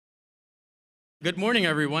Good morning,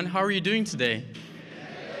 everyone. How are you doing today?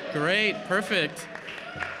 Great, perfect.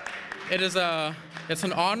 It's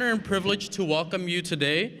an honor and privilege to welcome you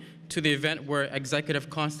today to the event where Executive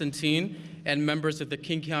Constantine and members of the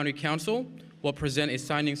King County Council will present a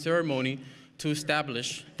signing ceremony to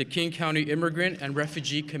establish the King County Immigrant and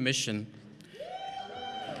Refugee Commission.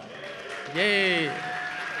 Yay!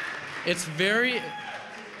 It's very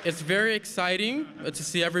exciting to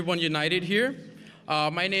see everyone united here.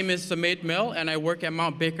 My name is Sumait Mel, and I work at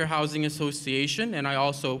Mount Baker Housing Association, and I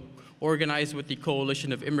also organize with the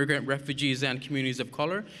Coalition of Immigrant Refugees and Communities of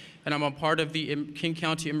Color, and I'm a part of the King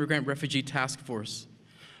County Immigrant Refugee Task Force.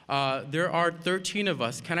 There are 13 of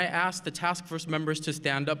us. Can I ask the task force members to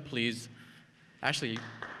stand up, please? Ashley.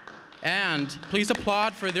 And please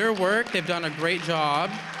applaud for their work. They've done a great job.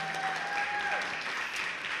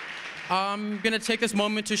 I'm going to take this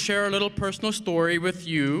moment to share a little personal story with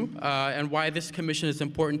you and why this commission is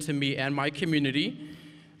important to me and my community.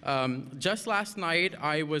 Just last night,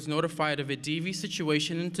 I was notified of a DV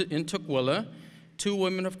situation in Tukwila. Two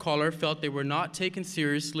women of color felt they were not taken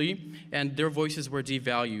seriously and their voices were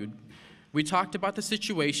devalued. We talked about the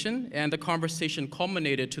situation, and the conversation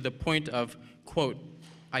culminated to the point of, quote,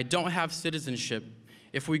 "I don't have citizenship.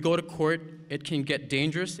 If we go to court, it can get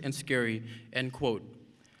dangerous and scary," end quote.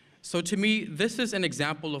 So to me, this is an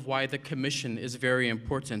example of why the commission is very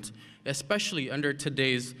important, especially under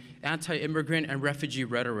today's anti-immigrant and refugee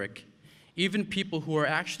rhetoric. Even people who are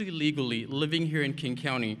actually legally living here in King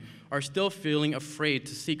County are still feeling afraid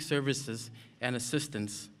to seek services and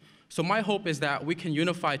assistance. So my hope is that we can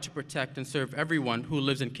unify to protect and serve everyone who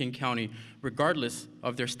lives in King County, regardless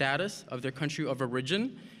of their status, of their country of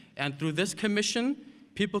origin. And through this commission,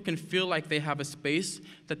 people can feel like they have a space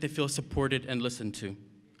that they feel supported and listened to.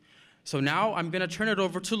 So now I'm going to turn it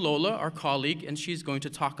over to Lola, our colleague, and she's going to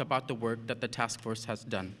talk about the work that the task force has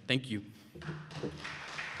done. Thank you.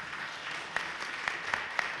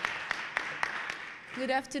 Good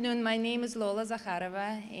afternoon. My name is Lola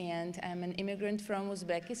Zakharova, and I'm an immigrant from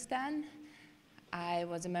Uzbekistan. I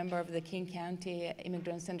was a member of the King County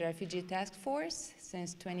Immigrants and Refugee Task Force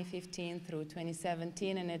since 2015 through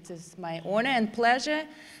 2017, and it is my honor and pleasure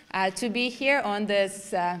to be here on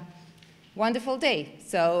this wonderful day.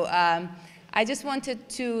 So I just wanted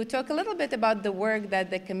to talk a little bit about the work that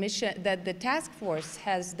the task force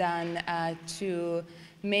has done to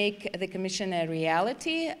make the commission a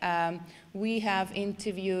reality. We have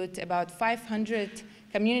interviewed about 500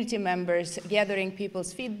 community members, gathering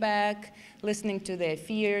people's feedback, listening to their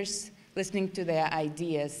fears, listening to their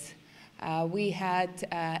ideas. We had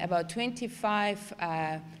about 25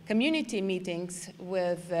 community meetings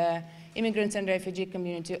with immigrants and refugee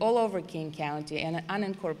community all over King County and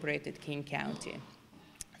unincorporated King County.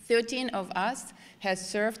 13 of us has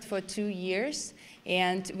served for 2 years,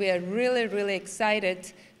 and we are really, really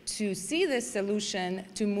excited to see this solution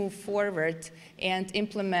to move forward and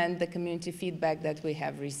implement the community feedback that we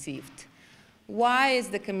have received. Why is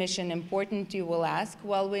the commission important, you will ask?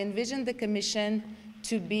 Well, we envision the commission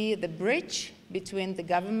to be the bridge between the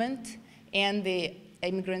government and the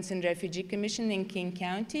Immigrants and Refugee Commission in King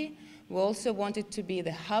County. We also want it to be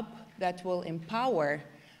the hub that will empower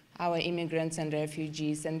our immigrants and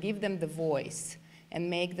refugees and give them the voice and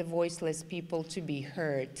make the voiceless people to be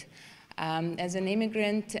heard. As an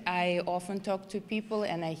immigrant, I often talk to people,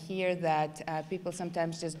 and I hear that people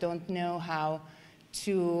sometimes just don't know how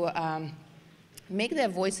to make their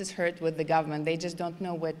voices heard with the government. They just don't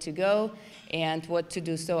know where to go and what to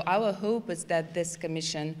do. So our hope is that this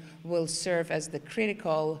commission will serve as the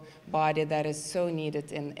critical body that is so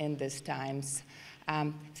needed in these times.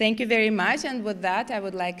 Thank you very much. And with that, I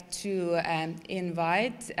would like to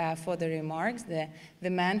invite for the remarks the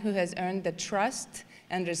man who has earned the trust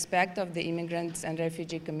and respect of the immigrants and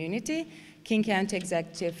refugee community, King County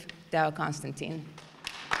Executive Dow Constantine.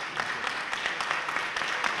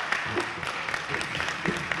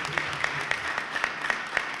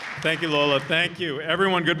 Thank you, Lola. Thank you.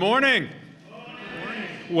 Everyone, good morning. Good morning.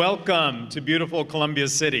 Welcome to beautiful Columbia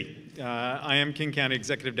City. I am King County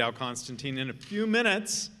Executive Dow Constantine. In a few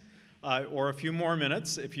minutes, or a few more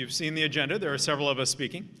minutes, if you've seen the agenda, there are several of us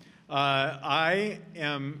speaking. I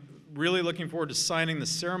am really looking forward to signing the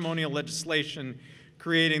ceremonial legislation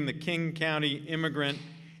creating the King County Immigrant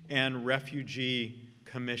and Refugee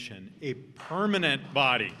Commission, a permanent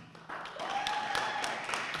body.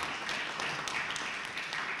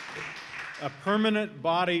 A permanent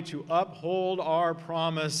body to uphold our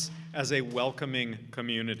promise as a welcoming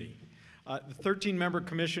community. The 13-member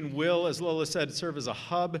commission will, as Lola said, serve as a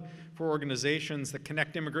hub for organizations that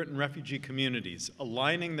connect immigrant and refugee communities,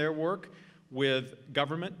 aligning their work with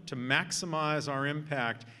government to maximize our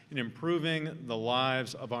impact in improving the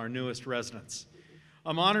lives of our newest residents.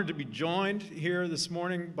 I'm honored to be joined here this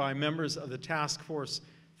morning by members of the task force.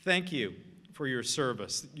 Thank you for your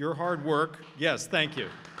service. Your hard work, yes, thank you.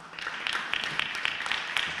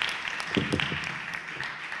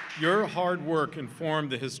 Your hard work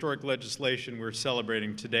informed the historic legislation we're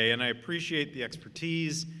celebrating today, and I appreciate the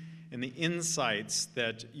expertise and the insights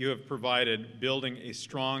that you have provided building a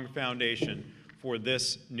strong foundation for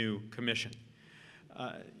this new commission.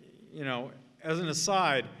 You know, as an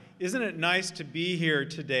aside, isn't it nice to be here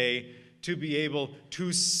today to be able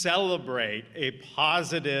to celebrate a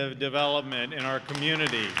positive development in our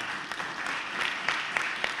community?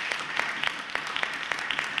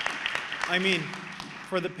 I mean,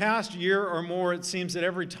 for the past year or more, it seems that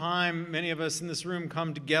every time many of us in this room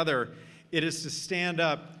come together, it is to stand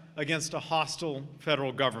up against a hostile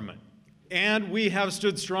federal government. And we have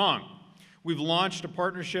stood strong. We've launched a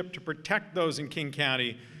partnership to protect those in King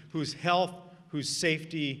County whose health, whose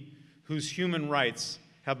safety, whose human rights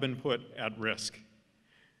have been put at risk.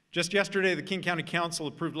 Just yesterday, the King County Council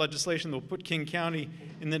approved legislation that will put King County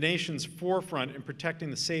in the nation's forefront in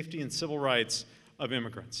protecting the safety and civil rights of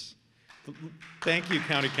immigrants. Thank you,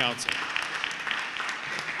 County Council.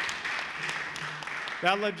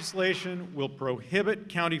 That legislation will prohibit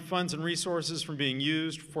county funds and resources from being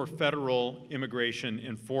used for federal immigration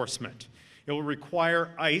enforcement. It will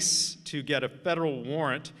require ICE to get a federal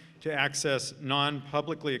warrant to access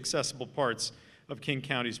non-publicly accessible parts of King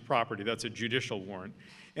County's property. That's a judicial warrant.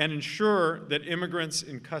 And ensure that immigrants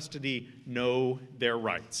in custody know their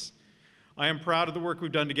rights. I am proud of the work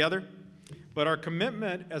we've done together. But our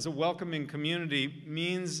commitment as a welcoming community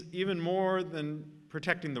means even more than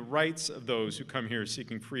protecting the rights of those who come here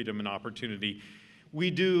seeking freedom and opportunity. We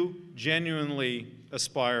do genuinely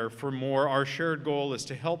aspire for more. Our shared goal is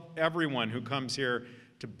to help everyone who comes here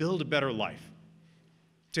to build a better life,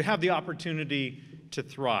 to have the opportunity to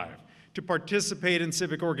thrive, to participate in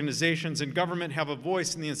civic organizations and government, have a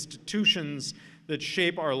voice in the institutions that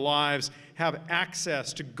shape our lives, have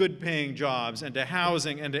access to good-paying jobs and to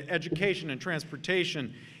housing and to education and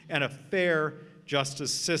transportation and a fair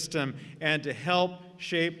justice system, and to help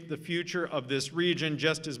shape the future of this region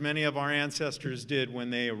just as many of our ancestors did when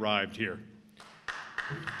they arrived here.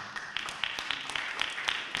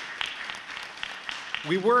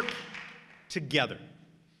 We work together.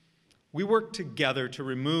 We work together to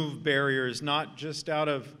remove barriers, not just out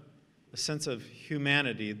of a sense of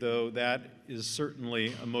humanity, though that is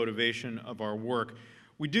certainly a motivation of our work.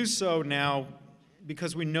 We do so now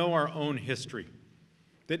because we know our own history,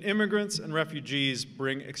 that immigrants and refugees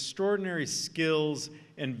bring extraordinary skills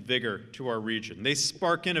and vigor to our region. They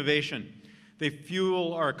spark innovation. They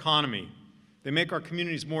fuel our economy. They make our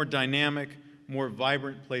communities more dynamic, more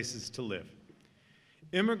vibrant places to live.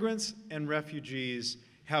 Immigrants and refugees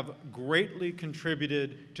have greatly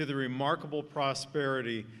contributed to the remarkable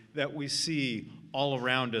prosperity that we see all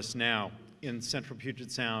around us now in central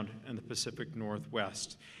Puget Sound and the Pacific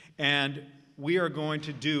Northwest. And we are going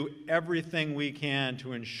to do everything we can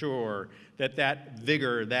to ensure that that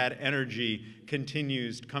vigor, that energy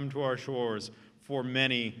continues to come to our shores for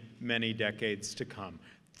many, many decades to come.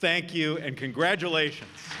 Thank you and congratulations.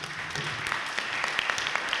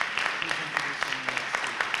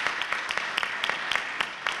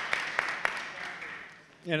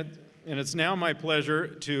 And it's now my pleasure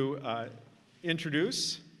to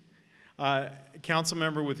introduce a council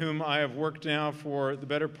member with whom I have worked now for the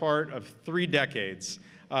better part of 3 decades.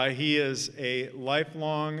 He is a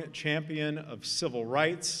lifelong champion of civil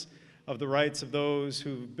rights, of the rights of those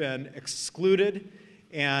who've been excluded,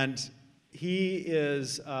 and he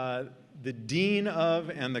is the dean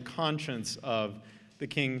of and the conscience of the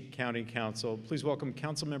King County Council. Please welcome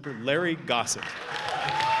Councilmember Larry Gossett.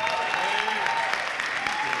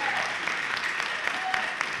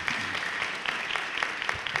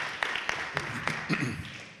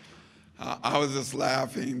 I was just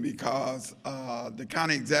laughing because the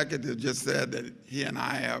county executive just said that he and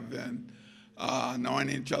I have been knowing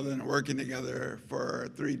each other and working together for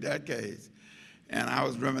 3 decades. And I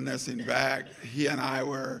was reminiscing back, he and I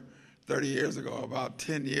were 30 years ago, about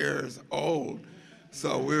 10 years old.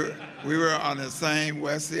 So we were on the same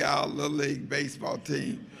West Seattle Little League baseball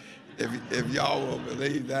team, if y'all will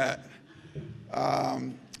believe that.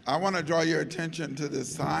 I want to draw your attention to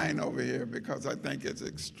this sign over here because I think it's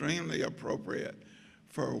extremely appropriate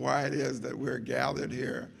for why it is that we're gathered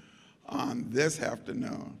here on this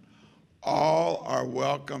afternoon. All are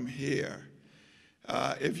welcome here.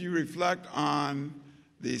 If you reflect on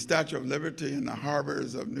the Statue of Liberty in the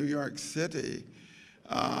harbors of New York City,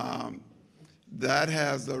 that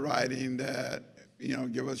has the writing that, you know,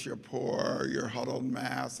 give us your poor, your huddled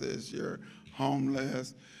masses, your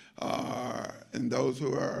homeless, and those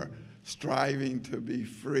who are striving to be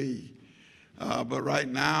free. But right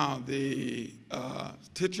now, the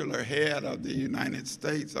titular head of the United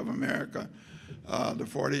States of America, the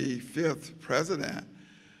 45th president,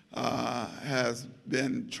 has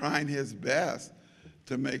been trying his best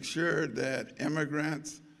to make sure that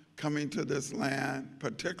immigrants coming to this land,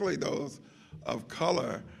 particularly those of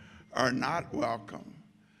color, are not welcome.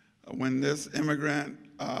 When this immigrant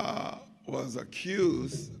was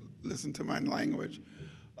accused, listen to my language,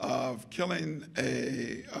 of killing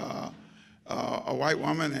a white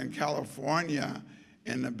woman in California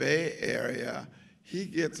in the Bay Area, he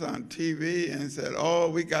gets on TV and said, oh,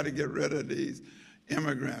 we got to get rid of these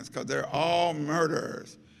immigrants because they're all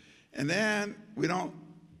murderers. And then we don't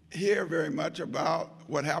hear very much about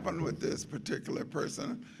what happened with this particular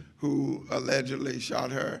person who allegedly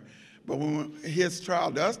shot her. But when his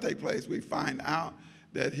trial does take place, we find out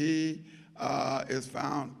that he is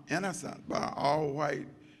found innocent by an all-white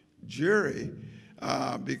jury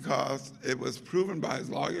because it was proven by his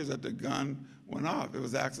lawyers that the gun went off. It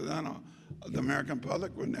was accidental. The American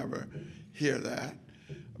public would never hear that.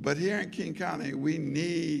 But here in King County, we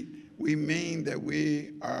mean that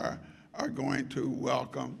we are going to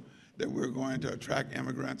welcome, that we're going to attract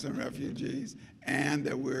immigrants and refugees, and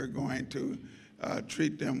that we're going to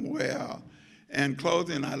treat them well. In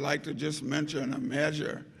closing, I'd like to just mention a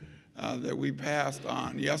measure that we passed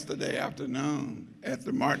on yesterday afternoon at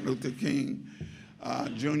the Martin Luther King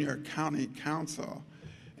Junior County Council.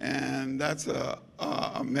 And that's a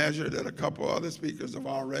measure that a couple other speakers have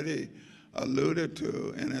already alluded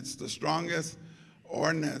to, and it's the strongest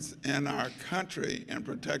ordinance in our country in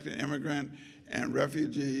protecting immigrant and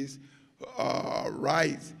refugees'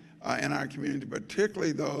 rights in our community,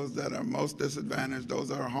 particularly those that are most disadvantaged, those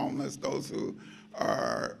that are homeless, those who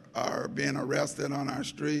are being arrested on our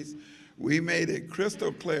streets. We made it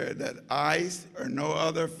crystal clear that ICE or no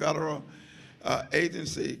other federal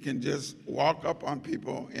agency can just walk up on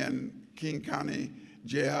people in King County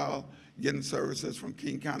Jail, getting services from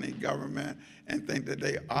King County government, and think that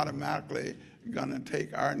they automatically gonna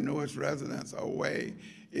take our newest residents away.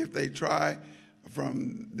 If they try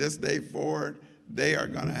from this day forward, they are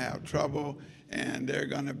gonna have trouble, and they're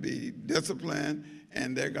gonna be disciplined,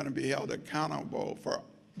 and they're gonna be held accountable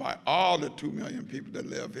by all the 2 million people that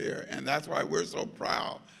live here. And that's why we're so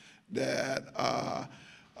proud that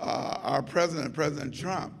our president, President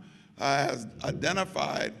Trump, has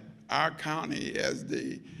identified our county as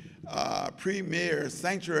the premier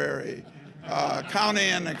sanctuary county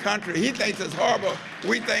in the country. He thinks it's horrible.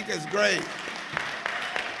 We think it's great.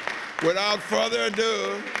 Without further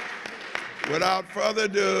ado,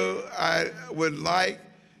 I would like,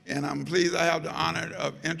 and I'm pleased I have the honor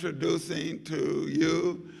of introducing to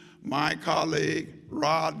you my colleague,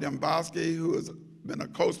 Rod Dembowski, who has been a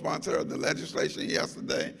co-sponsor of the legislation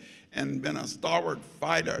yesterday and been a stalwart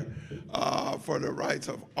fighter for the rights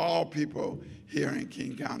of all people here in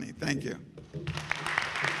King County. Thank you.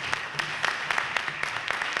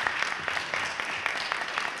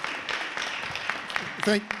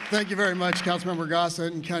 Thank you very much, Councilmember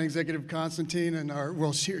Gossett and County Executive Constantine, and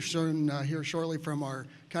we'll hear shortly from our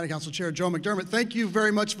County Council Chair, Joe McDermott. Thank you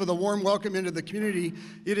very much for the warm welcome into the community.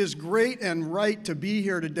 It is great and right to be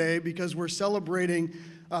here today because we're celebrating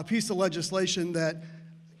a piece of legislation that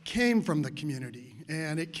came from the community.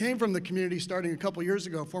 And it came from the community starting a couple years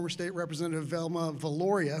ago. Former State Representative Velma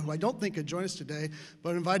Valoria, who I don't think could join us today,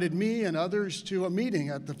 but invited me and others to a meeting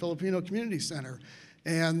at the Filipino Community Center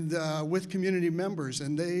and with community members.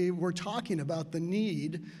 And they were talking about the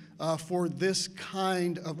need for this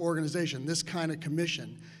kind of organization, this kind of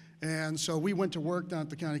commission. And so we went to work down at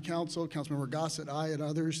the County Council, Councilmember Gossett, I, and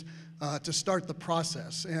others, to start the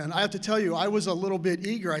process. And I have to tell you, I was a little bit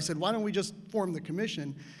eager. I said, why don't we just form the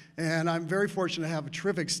commission? And I'm very fortunate to have a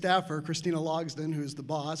terrific staffer, Christina Logsdon, who's the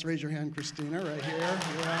boss. Raise your hand, Christina, right here.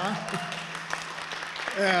 Yeah.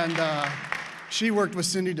 And she worked with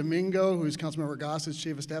Cindy Domingo, who's Councilmember Gossett's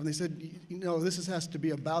chief of staff, and they said, you know, this has to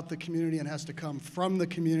be about the community and has to come from the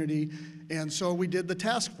community. And so we did the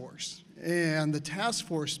task force. And the task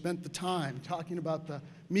force spent the time talking about the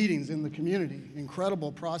meetings in the community,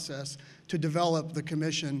 incredible process to develop the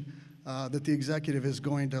commission that the executive is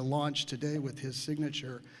going to launch today with his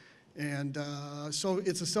signature. And so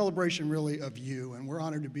it's a celebration really of you, and we're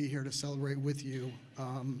honored to be here to celebrate with you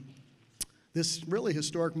this really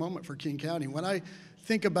historic moment for King County. When I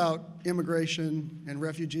think about immigration and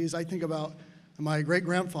refugees, I think about my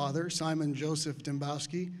great-grandfather, Simon Joseph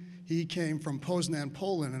Dembowski. He came from Poznan,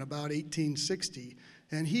 Poland in about 1860.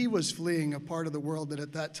 And he was fleeing a part of the world that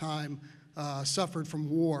at that time suffered from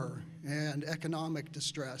war and economic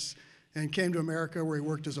distress, and came to America where he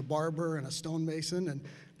worked as a barber and a stonemason and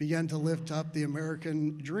began to lift up the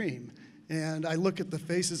American dream. And I look at the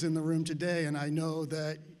faces in the room today, and I know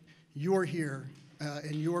that you're here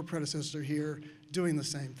and your predecessors are here doing the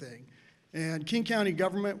same thing. And King County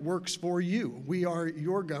government works for you. We are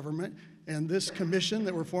your government, and this commission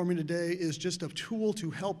that we're forming today is just a tool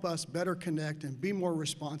to help us better connect and be more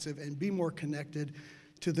responsive and be more connected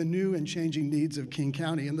to the new and changing needs of King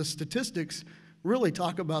County. And the statistics really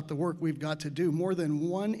talk about the work we've got to do. More than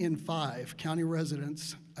 1 in 5 county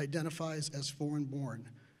residents identifies as foreign-born.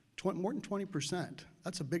 More than 20%.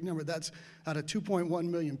 That's a big number. That's out of 2.1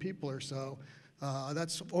 million people or so.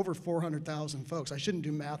 That's over 400,000 folks. I shouldn't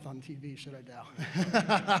do math on TV, should I, Dow?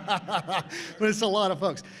 But it's a lot of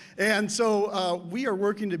folks. And so we are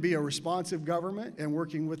working to be a responsive government and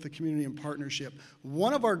working with the community in partnership.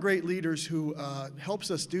 One of our great leaders who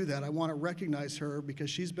helps us do that, I want to recognize her because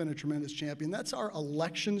she's been a tremendous champion. That's our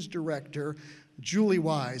elections director, Julie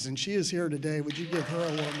Wise, and she is here today. Would you give her a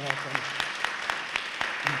warm welcome?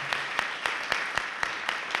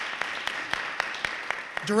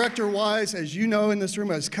 Director Wise, as you know in this room,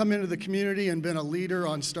 has come into the community and been a leader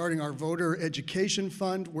on starting our voter education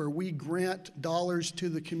fund, where we grant dollars to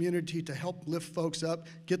the community to help lift folks up,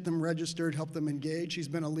 get them registered, help them engage. He's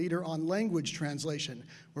been a leader on language translation,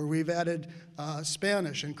 where we've added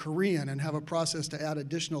Spanish and Korean and have a process to add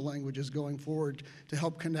additional languages going forward to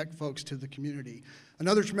help connect folks to the community.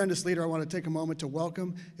 Another tremendous leader I want to take a moment to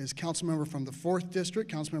welcome is Councilmember from the 4th District,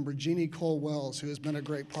 Councilmember Jeannie Cole-Wells, who has been a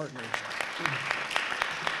great partner.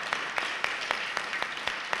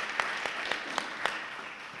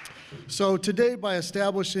 So today, by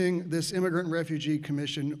establishing this Immigrant and Refugee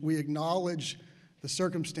Commission, we acknowledge the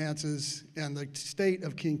circumstances and the state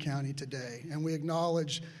of King County today. And we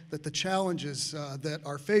acknowledge that the challenges that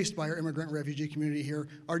are faced by our immigrant and refugee community here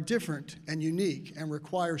are different and unique and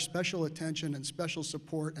require special attention and special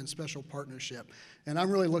support and special partnership. And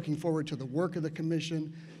I'm really looking forward to the work of the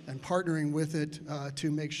commission and partnering with it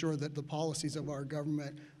to make sure that the policies of our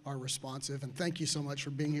government are responsive. And thank you so much for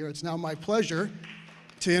being here. It's now my pleasure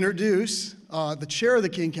to introduce the chair of the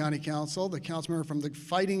King County Council, the council member from the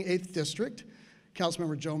Fighting 8th District,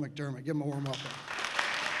 Councilmember Joe McDermott. Give him a warm welcome.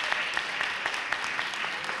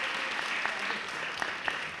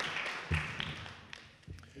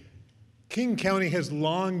 King County has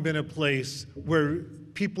long been a place where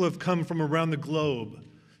people have come from around the globe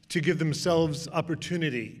to give themselves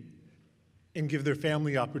opportunity and give their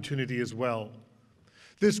family opportunity as well.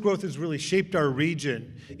 This growth has really shaped our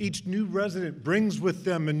region. Each new resident brings with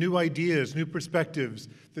them new ideas, new perspectives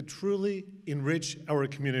that truly enrich our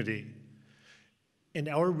community. And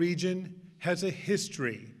our region has a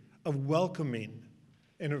history of welcoming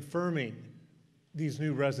and affirming these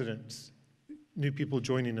new residents, new people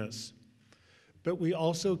joining us. But we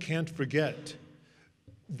also can't forget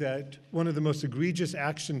that one of the most egregious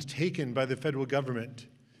actions taken by the federal government,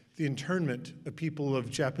 the internment of people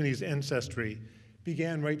of Japanese ancestry,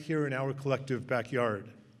 began right here in our collective backyard.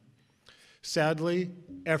 Sadly,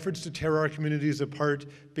 efforts to tear our communities apart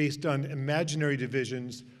based on imaginary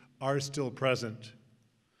divisions are still present.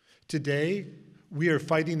 Today, we are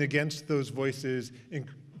fighting against those voices and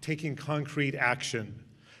taking concrete action.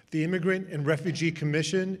 The Immigrant and Refugee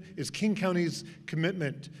Commission is King County's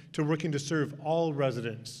commitment to working to serve all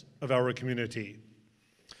residents of our community.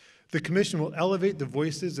 The Commission will elevate the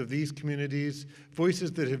voices of these communities, voices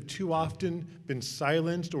that have too often been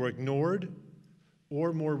silenced or ignored,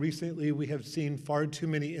 or more recently, we have seen far too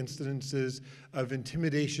many incidences of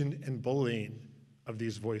intimidation and bullying of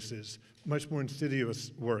these voices, much more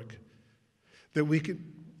insidious work,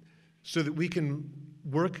 so that we can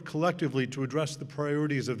work collectively to address the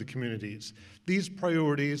priorities of the communities. These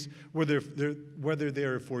priorities, whether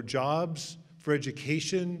they're for jobs, for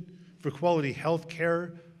education, for quality health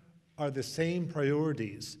care, are the same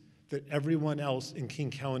priorities that everyone else in King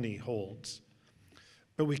County holds.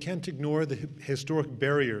 But we can't ignore the historic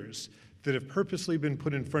barriers that have purposely been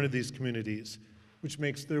put in front of these communities, which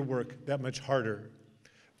makes their work that much harder.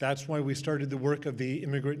 That's why we started the work of the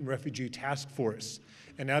Immigrant and Refugee Task Force.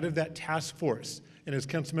 And out of that task force, and as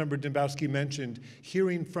Councilmember Dembowski mentioned,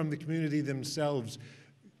 hearing from the community themselves,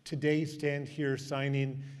 today stand here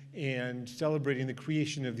signing and celebrating the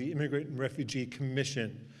creation of the Immigrant and Refugee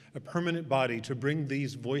Commission, a permanent body to bring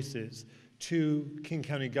these voices to King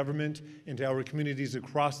County government and to our communities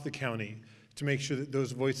across the county to make sure that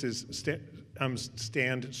those voices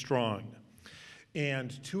stand strong.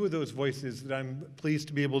 And two of those voices that I'm pleased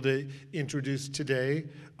to be able to introduce today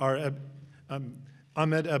are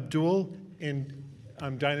Ahmed Abdul and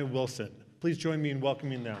Dinah Wilson. Please join me in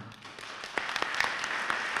welcoming them.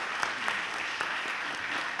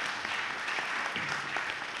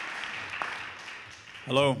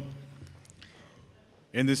 Hello.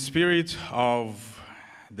 In the spirit of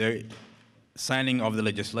the signing of the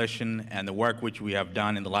legislation and the work which we have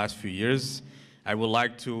done in the last few years, I would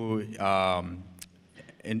like to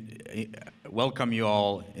welcome you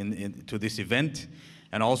all to this event,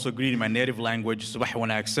 and also greet in my native language, Subah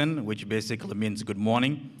Wanaagsan, which basically means good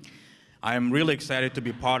morning. I am really excited to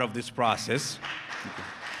be part of this process.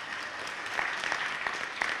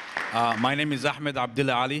 My name is Ahmed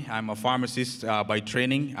Abdullah Ali. I'm a pharmacist by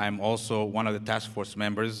training. I'm also one of the task force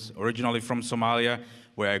members, originally from Somalia,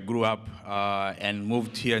 where I grew up and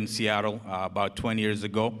moved here in Seattle about 20 years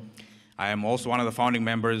ago. I am also one of the founding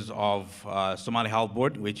members of Somali Health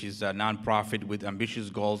Board, which is a nonprofit with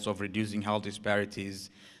ambitious goals of reducing health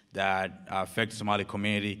disparities that affect the Somali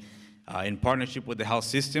community in partnership with the health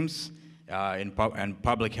systems and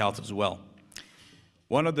public health as well.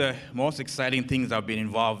 One of the most exciting things I've been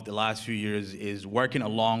involved the last few years is working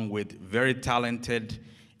along with very talented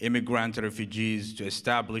immigrant and refugees to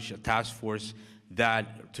establish a task force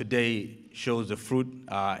that today shows the fruit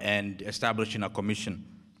and establishing a commission.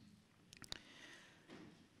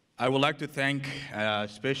 I would like to thank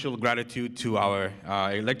special gratitude to our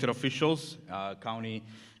elected officials, County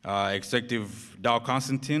Executive Dow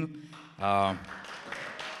Constantine,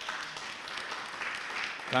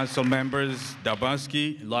 Council members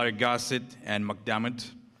Dabansky, Laurie Gossett, and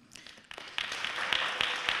McDermott.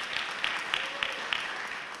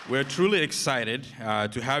 We're truly excited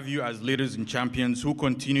to have you as leaders and champions who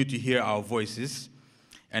continue to hear our voices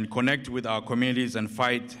and connect with our communities and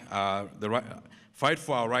fight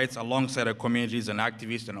for our rights alongside our communities and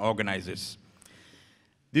activists and organizers.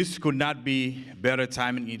 This could not be better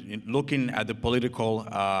time in looking at the political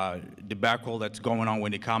debacle that's going on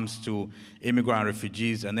when it comes to immigrant and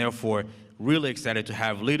refugees, and therefore really excited to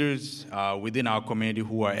have leaders within our community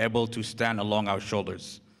who are able to stand along our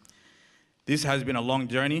shoulders. This has been a long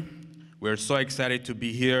journey. We're so excited to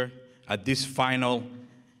be here at this final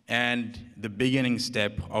and the beginning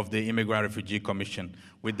step of the Immigrant and Refugee Commission.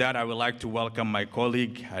 With that, I would like to welcome my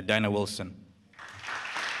colleague, Dinah Wilson.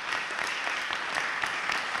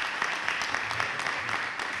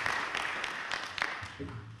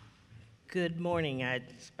 Good morning.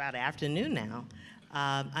 It's about afternoon now.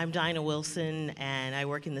 I'm Dinah Wilson, and I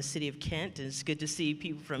work in the city of Kent. And it's good to see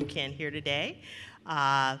people from Kent here today.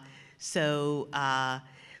 One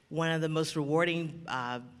of the most rewarding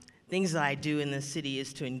things that I do in the city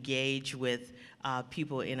is to engage with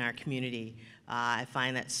people in our community. I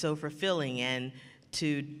find that so fulfilling, and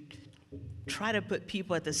to try to put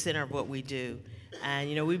people at the center of what we do. And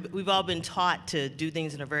you know, we've all been taught to do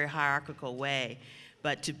things in a very hierarchical way,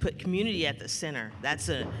 but to put community at the center, that's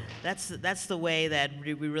the way that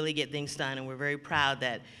we really get things done. And we're very proud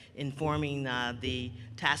that in forming the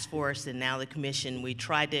task force and now the commission, we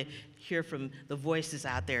tried to hear from the voices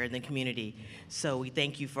out there in the community. So we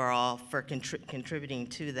thank you for contributing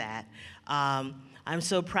to that. I'm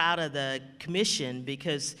so proud of the commission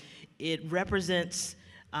because it represents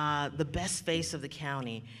the best face of the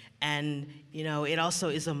county. And you know, it also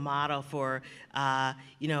is a model for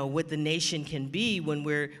you know, what the nation can be when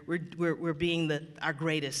we're being our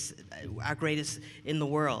greatest in the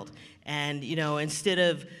world. And you know, instead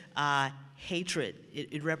of hatred,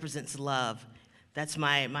 it represents love. That's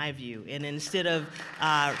my view. And instead of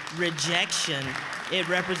rejection, it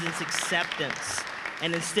represents acceptance.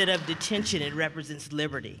 And instead of detention, it represents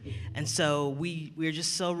liberty. And so we're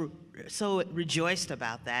just so rejoiced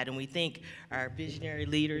about that. And we thank our visionary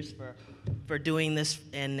leaders for doing this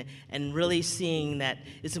and really seeing that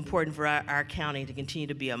it's important for our county to continue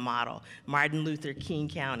to be a model. Martin Luther King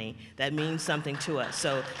County, that means something to us.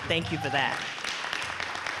 So thank you for that.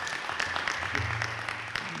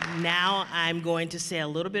 Now I'm going to say a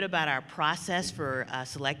little bit about our process for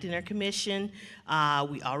selecting our commission.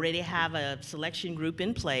 We already have a selection group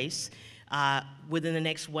in place. Within the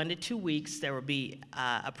next 1 to 2 weeks, there will be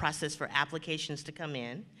a process for applications to come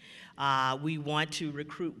in. We want to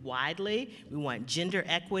recruit widely. We want gender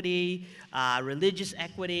equity, religious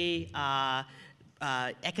equity,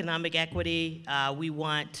 economic equity. We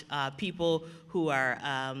want people who are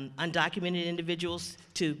undocumented individuals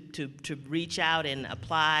to reach out and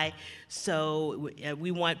apply. So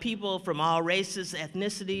we want people from all races,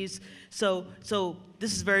 ethnicities. So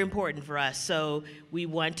this is very important for us. So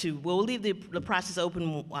we'll leave the process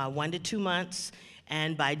open 1 to 2 months.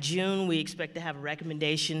 And by June, we expect to have a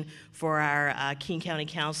recommendation for our King County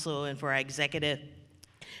Council and for our executive.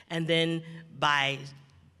 And then by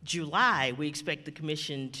July, we expect the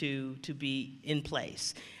commission to be in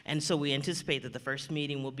place. And so we anticipate that the first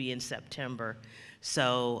meeting will be in September.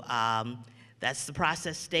 So that's the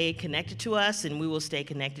process. Stay connected to us, and we will stay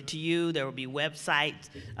connected to you. There will be a website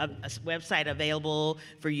available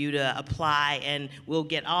for you to apply, and we'll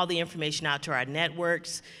get all the information out to our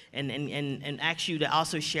networks and ask you to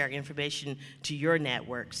also share information to your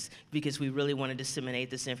networks, because we really want to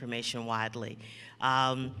disseminate this information widely.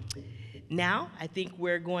 Now, I think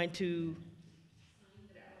we're going to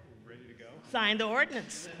Ready to go? sign the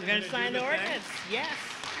ordinance. We're going to sign the ordinance. Yes.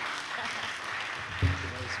 That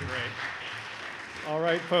was great. All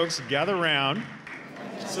right, folks, gather around.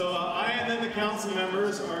 So I and then the council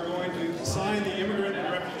members are going to sign the Immigrant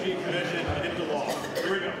and Refugee Commission into law.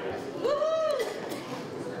 Here we go.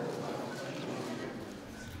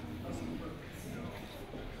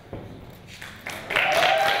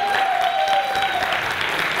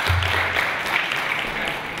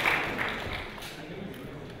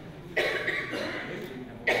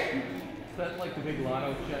 Is that like the big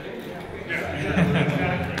lotto check?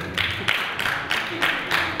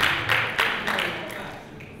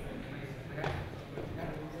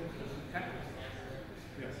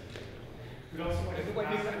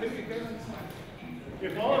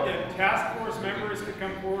 If all of the task force members could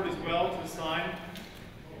come forward as well to sign.